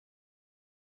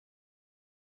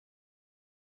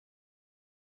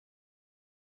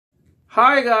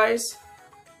Hi guys,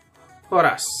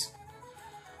 Horas.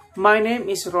 My name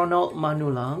is Ronald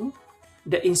Manulang,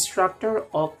 the instructor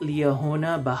of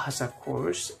Liahona Bahasa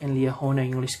course and Liahona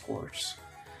English course.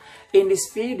 In this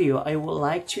video, I would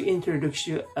like to introduce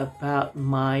you about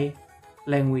my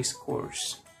language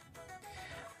course.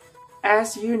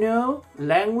 As you know,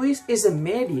 language is a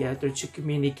mediator to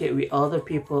communicate with other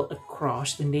people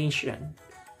across the nation.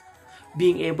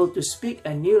 Being able to speak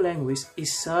a new language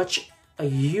is such a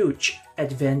huge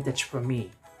advantage for me.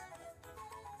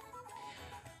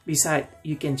 Besides,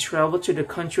 you can travel to the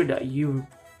country that you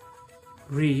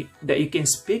can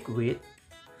speak with.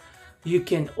 You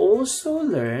can also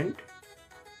learn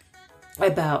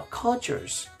about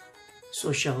cultures,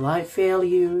 social life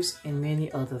values, and many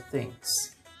other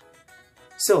things.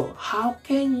 So, how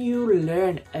can you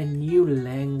learn a new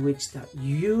language that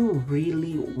you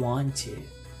really want to?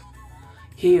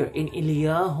 Here in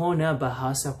Liahona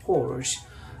Bahasa course,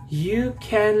 you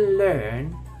can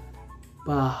learn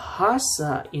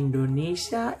Bahasa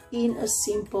Indonesia in a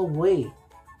simple way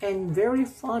and very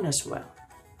fun as well.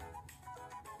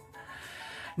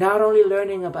 Not only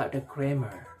learning about the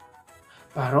grammar,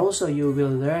 but also you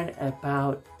will learn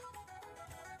about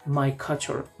my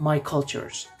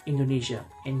cultures, Indonesia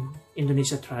and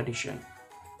Indonesia tradition.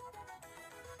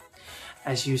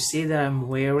 As you see that I'm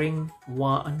wearing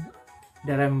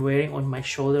on my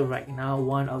shoulder right now,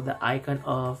 one of the icon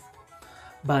of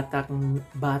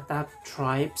Batak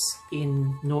tribes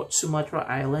in North Sumatra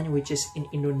Island, which is in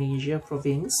Indonesia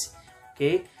province.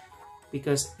 Okay,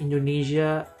 because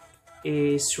Indonesia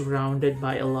is surrounded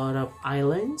by a lot of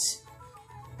islands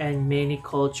and many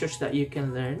cultures that you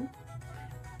can learn.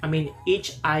 I mean,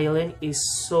 each island is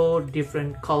so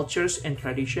different cultures and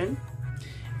tradition,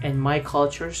 and my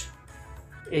cultures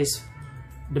is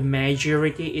the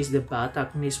majority is the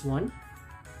Bataknese one.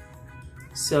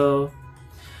 So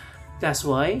that's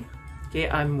why, okay,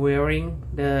 I'm wearing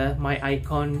my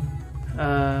icon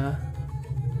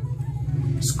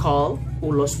skull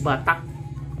ulos Batak.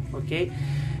 Okay,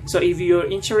 so if you're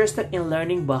interested in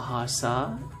learning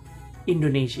Bahasa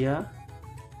Indonesia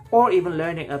or even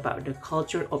learning about the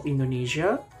culture of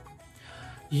Indonesia,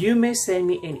 you may send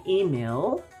me an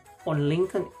email on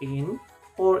LinkedIn,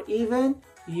 or even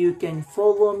you can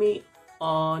follow me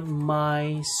on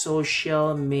my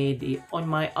social media, on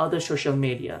my other social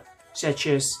media, such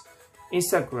as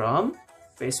Instagram,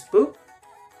 Facebook,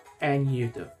 and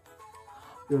YouTube.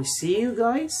 We'll see you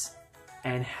guys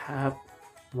and have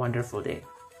a wonderful day.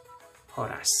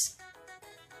 Horas.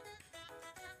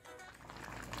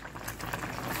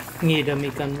 Ngidam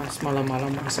ikan mas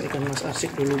malam-malam, masa ikan mas asik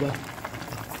dulu bah.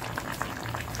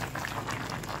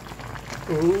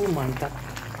 Mantap.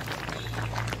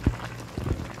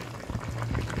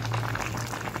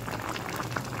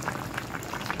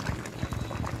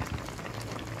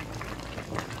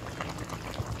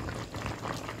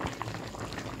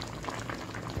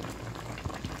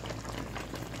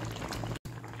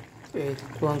 Oke,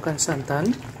 tuangkan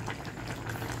santan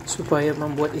supaya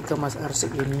membuat ikan mas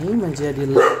arsik ini menjadi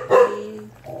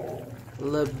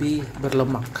lebih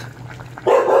berlemak.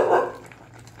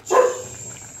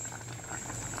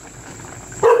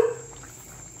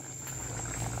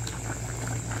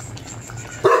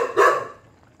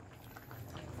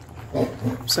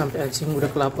 Sampai anjing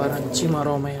udah kelaparan, cium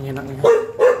aroma yang enaknya.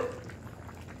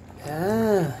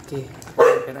 Ya, oke,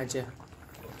 biarkan aja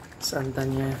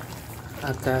santannya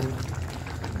akan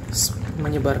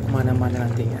menyebar kemana-mana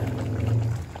nantinya.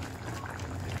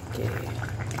 Oke,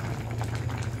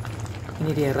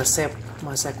 ini dia resep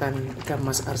masakan ikan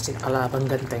mas arsik ala Abang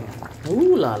Ganteng.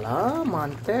 Lala,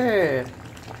 mantep.